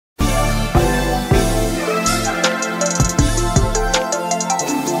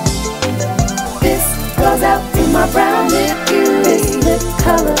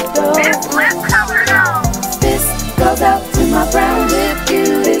color though. This lip color though. This goes out to my brown lip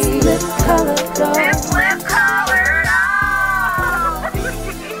beauty. This lip color though. This lip color though.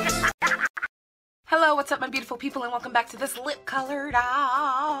 Hello, what's up my beautiful people, and welcome back to this lip color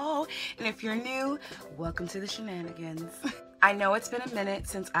doll. And if you're new, welcome to the shenanigans. I know it's been a minute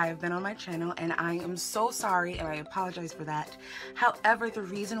since I've been on my channel, and I am so sorry, and I apologize for that. However, the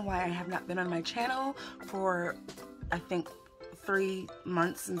reason why I have not been on my channel for, I think, 3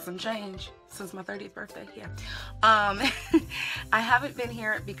 months and some change, since my 30th birthday, yeah. I haven't been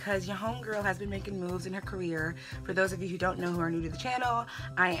here because your homegirl has been making moves in her career. For those of you who don't know, who are new to the channel,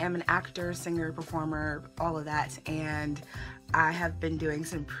 I am an actor, singer, performer, all of that, and I have been doing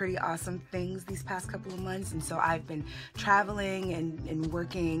some pretty awesome things these past couple of months, and so I've been traveling and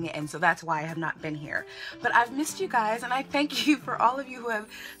working, and so that's why I have not been here. But I've missed you guys, and I thank you for all of you who have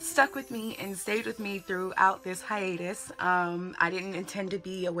stuck with me and stayed with me throughout this hiatus. I didn't intend to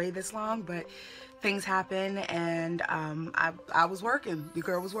be away this long, but things happen, and I was working. Your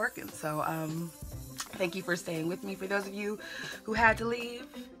girl was working, so thank you for staying with me. For those of you who had to leave,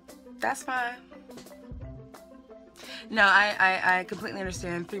 that's fine. No, I completely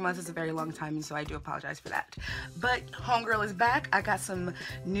understand. 3 months is a very long time, and so I do apologize for that. But homegirl is back. I got some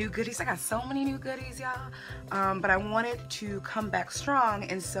new goodies. I got so many new goodies, y'all. But I wanted to come back strong,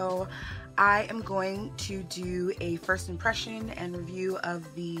 and so I am going to do a first impression and review of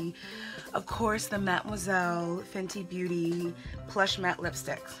of course, the Mattemoiselle Fenty Beauty Plush Matte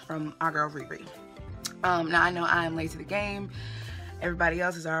Lipsticks from our girl Riri. Now I know I am late to the game. Everybody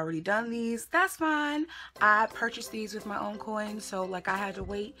else has already done these. That's fine. I purchased these with my own coins, so like I had to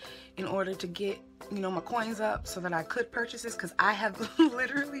wait in order to get, you know, my coins up so that I could purchase this, because I have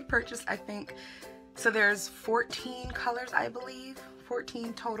literally purchased, I think, so there's 14 colors, I believe,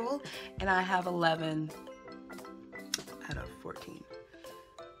 14 total, and I have 11 out of 14.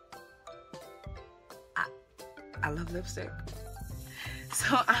 I love lipstick.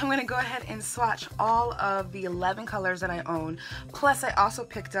 So I'm going to go ahead and swatch all of the 11 colors that I own. Plus, I also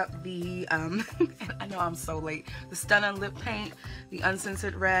picked up the, I know I'm so late, the Stunna Lip Paint, the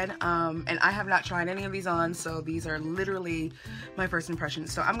Uncensored Red, and I have not tried any of these on, so these are literally my first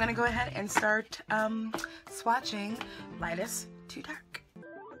impressions. So I'm going to go ahead and start swatching lightest to dark.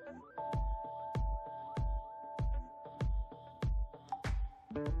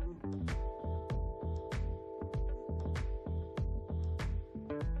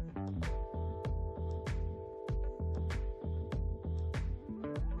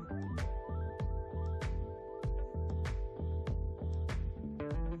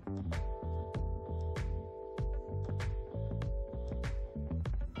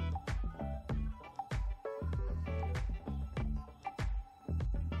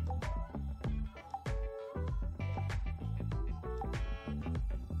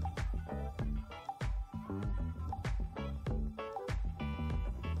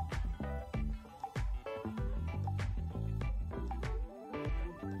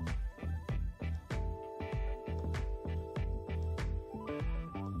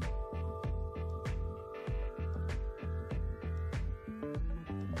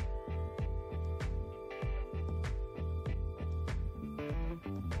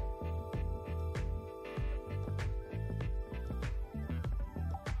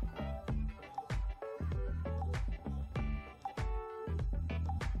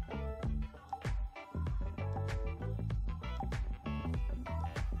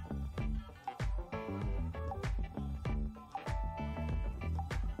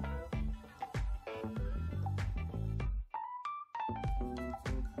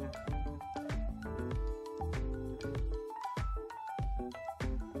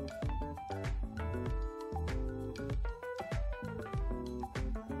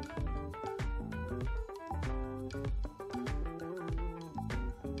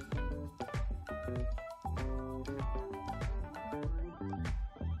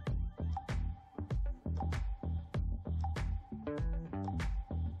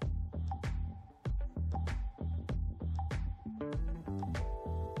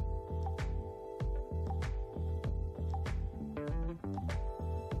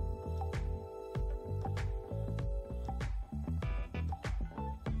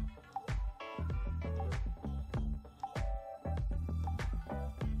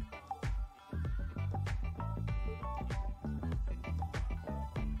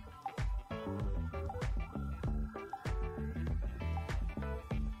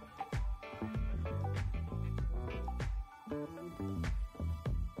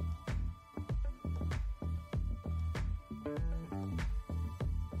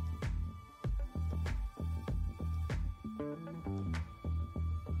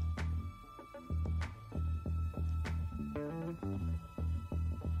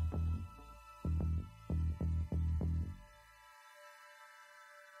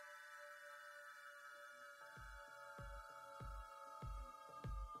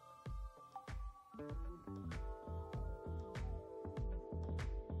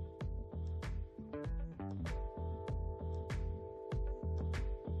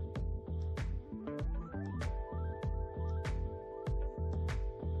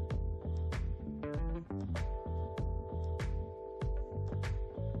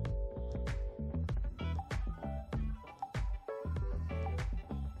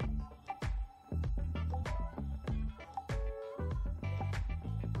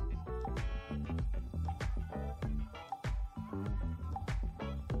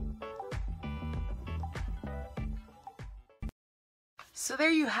 So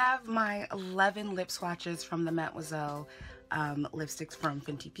there you have my 11 lip swatches from the Mattemoiselle lipsticks from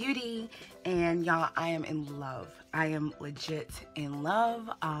Fenty Beauty. And y'all, I am in love. I am legit in love.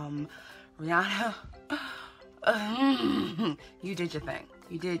 Rihanna, you did your thing.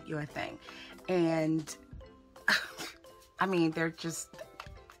 You did your thing. And I mean, they're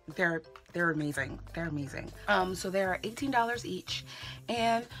amazing. They're amazing. So they're $18 each,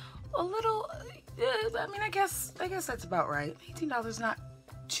 and a little, I mean, I guess that's about right. $18, not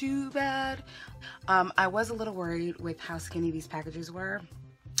too bad. I was a little worried with how skinny these packages were.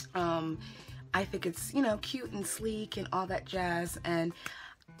 I think it's, you know, cute and sleek and all that jazz, and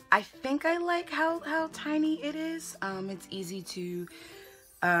I think I like how tiny it is. It's easy to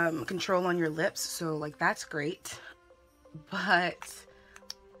control on your lips, so like that's great. But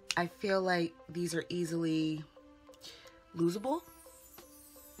I feel like these are easily losable.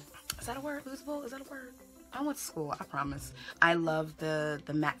 Is that a word? Losable? Is that a word? I went to school, I promise. I love the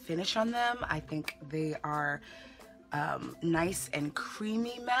matte finish on them. I think they are nice and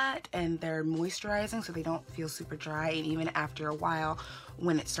creamy matte, and they're moisturizing so they don't feel super dry. And even after a while,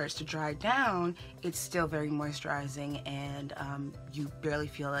 when it starts to dry down, it's still very moisturizing, and you barely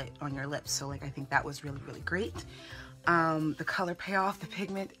feel it on your lips. So like, I think that was really, really great. The color payoff, the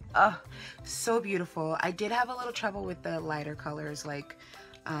pigment, oh, so beautiful. I did have a little trouble with the lighter colors, like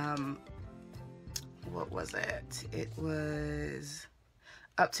what was it? It was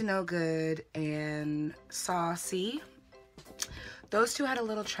Up to No Good and Saucy. Those two had a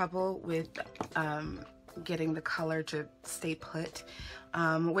little trouble with getting the color to stay put,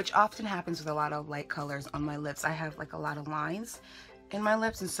 which often happens with a lot of light colors on my lips. I have like a lot of lines in my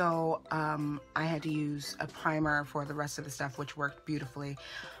lips, and so I had to use a primer for the rest of the stuff, which worked beautifully.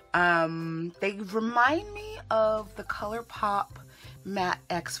 They remind me of the ColourPop Matte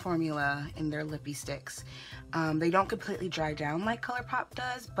X formula in their lippy sticks. They don't completely dry down like ColourPop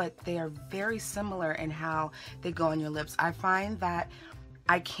does, but they are very similar in how they go on your lips. I find that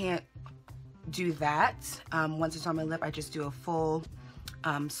I can't do that. Once it's on my lip, I just do a full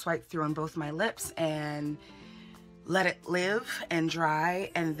swipe through on both my lips and let it live and dry,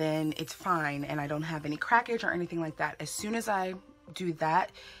 and then it's fine, and I don't have any crackage or anything like that. As soon as I do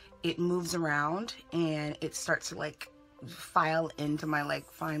that, it moves around and it starts to like file into my like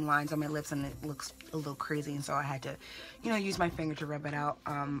fine lines on my lips, and it looks a little crazy, and so I had to, you know, use my finger to rub it out,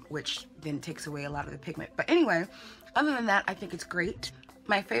 which then takes away a lot of the pigment. But anyway, other than that, I think it's great.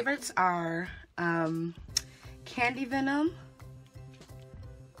 My favorites are Candy Venom,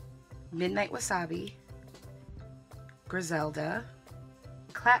 Midnight Wasabi, Griselda,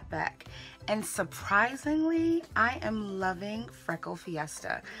 Clapback, and surprisingly, I am loving Freckle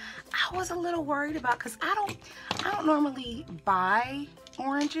Fiesta. I was a little worried about, because I don't normally buy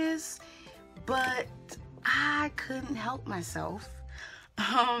oranges, but I couldn't help myself.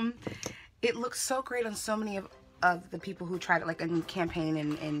 It looks so great on so many of the people who tried it, like in campaign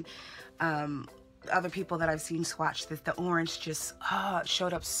and other people that I've seen swatch this. The orange just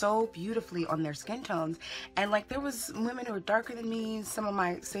showed up so beautifully on their skin tones, and like there was women who were darker than me, some of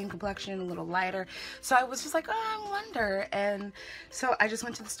my same complexion, a little lighter, so I was just like, oh, I wonder. And so I just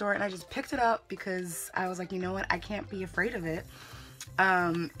went to the store and I just picked it up because I was like, you know what, I can't be afraid of it.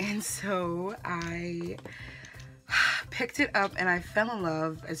 And so I picked it up and I fell in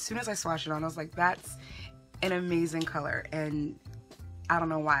love. As soon as I swatched it on, I was like, that's an amazing color, and I don't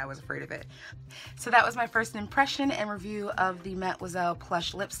know why I was afraid of it. So that was my first impression and review of the Mattemoiselle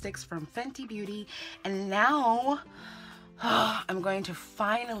Plush lipsticks from Fenty Beauty. And now I'm going to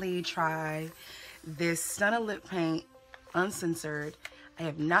finally try this Stunna lip paint uncensored. I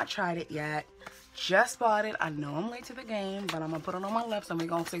have not tried it yet. Just bought it. I know I'm late to the game, but I'm gonna put it on my lips and we're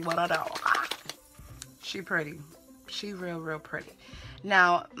gonna see what I do. She pretty. She real pretty.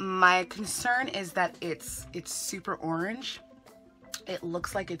 Now my concern is that it's super orange. It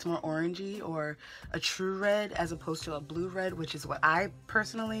looks like it's more orangey or a true red as opposed to a blue red, which is what I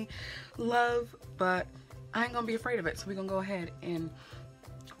personally love, but I ain't gonna be afraid of it. So we're gonna go ahead and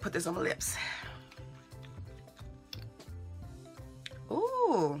put this on my lips.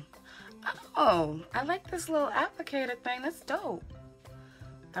 Ooh, oh, I like this little applicator thing. That's dope.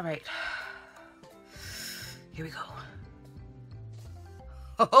 All right, here we go.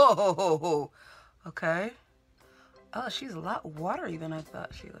 Oh, okay. Oh, she's a lot watery than I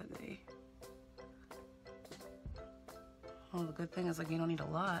thought she would be. Well, the good thing is, like, you don't need a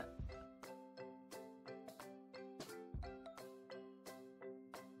lot.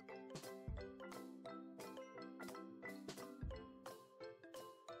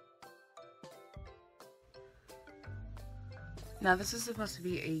 Now this is supposed to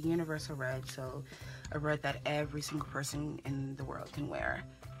be a universal red, so a red that every single person in the world can wear.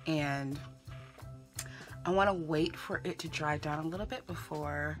 And I want to wait for it to dry down a little bit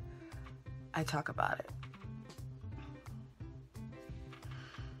before I talk about it.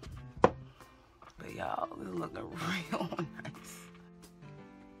 But y'all, this is looking real nice.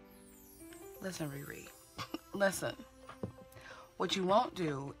 Listen, Riri. Listen. What you won't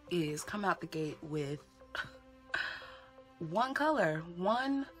do is come out the gate with one color,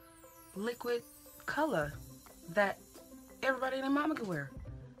 one liquid color that everybody and their mama could wear.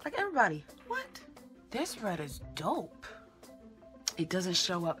 Like everybody. What? This red is dope. It doesn't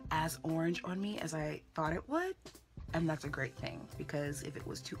show up as orange on me as I thought it would. And that's a great thing, because if it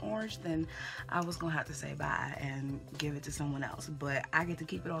was too orange, then I was gonna have to say bye and give it to someone else. But I get to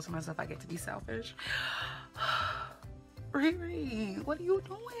keep it all to myself. I get to be selfish. Riri, what are you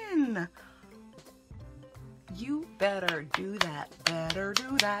doing? You better do that. Better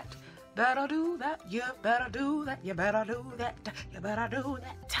do that. Better do that. You better do that. You better do that. You better do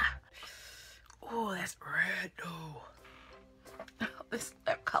that. Oh, that's red though. This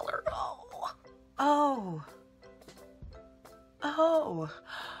that color. Oh. Oh. Oh.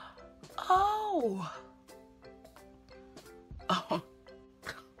 Oh. Oh.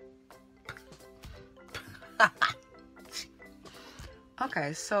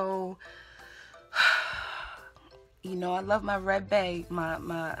 Okay, so you know I love my red bay,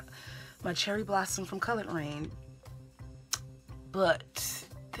 my cherry blossom from Colored Rain, but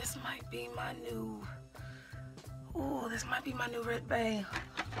this might be my new. Oh, this might be my new red bay.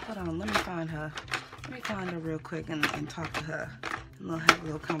 Hold on, let me find her. Let me find her real quick and talk to her, and we'll have a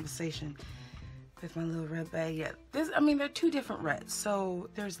little conversation with my little red bay. Yeah, this. I mean, they're two different reds, so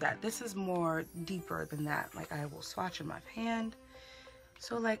there's that. This is more deeper than that. Like I will swatch in my hand.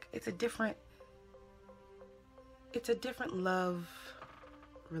 So like it's a different love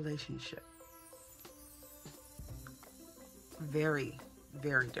relationship. Very,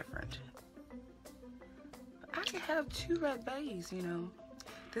 very different. I could have two red bays, you know.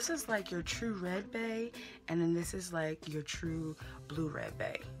 This is like your true red bay, and then this is like your true blue red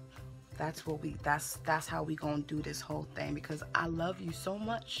bay. That's what that's how we gonna do this whole thing, because I love you so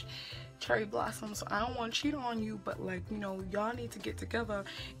much, Cherry Blossom. So I don't want to cheat on you, but like, you know, y'all need to get together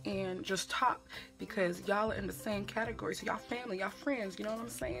and just talk, because y'all are in the same category. So y'all family, y'all friends, you know what I'm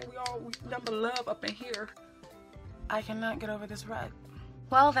saying? We number love up in here. I cannot get over this red.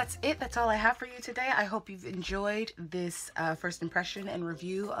 Well, that's it. That's all I have for you today. I hope you've enjoyed this first impression and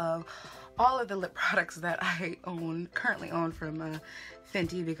review of all of the lip products that I currently own from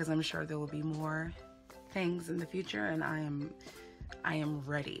Fenty, because I'm sure there will be more things in the future, and I am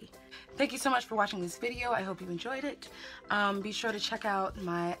ready. Thank you so much for watching this video. I hope you enjoyed it. Be sure to check out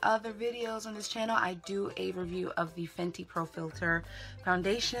my other videos on this channel. I do a review of the Fenty Pro Filter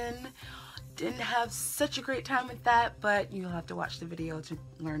foundation. Didn't have such a great time with that, but you'll have to watch the video to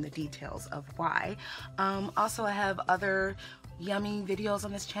learn the details of why. Also, I have other yummy videos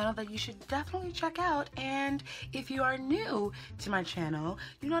on this channel that you should definitely check out. And if you are new to my channel,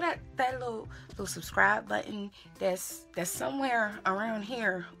 you know that little subscribe button that's somewhere around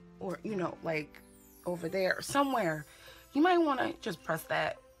here, or you know, like over there or somewhere. You might want to just press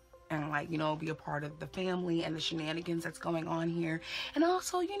that and, like, you know, be a part of the family and the shenanigans that's going on here. And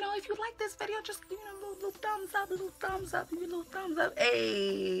also, you know, if you like this video, just give me a little thumbs up, give me a little thumbs up.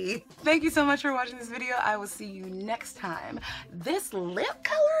 Hey, thank you so much for watching this video. I will see you next time. This lip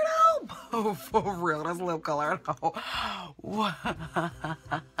color though, oh, for real, that's lip color though.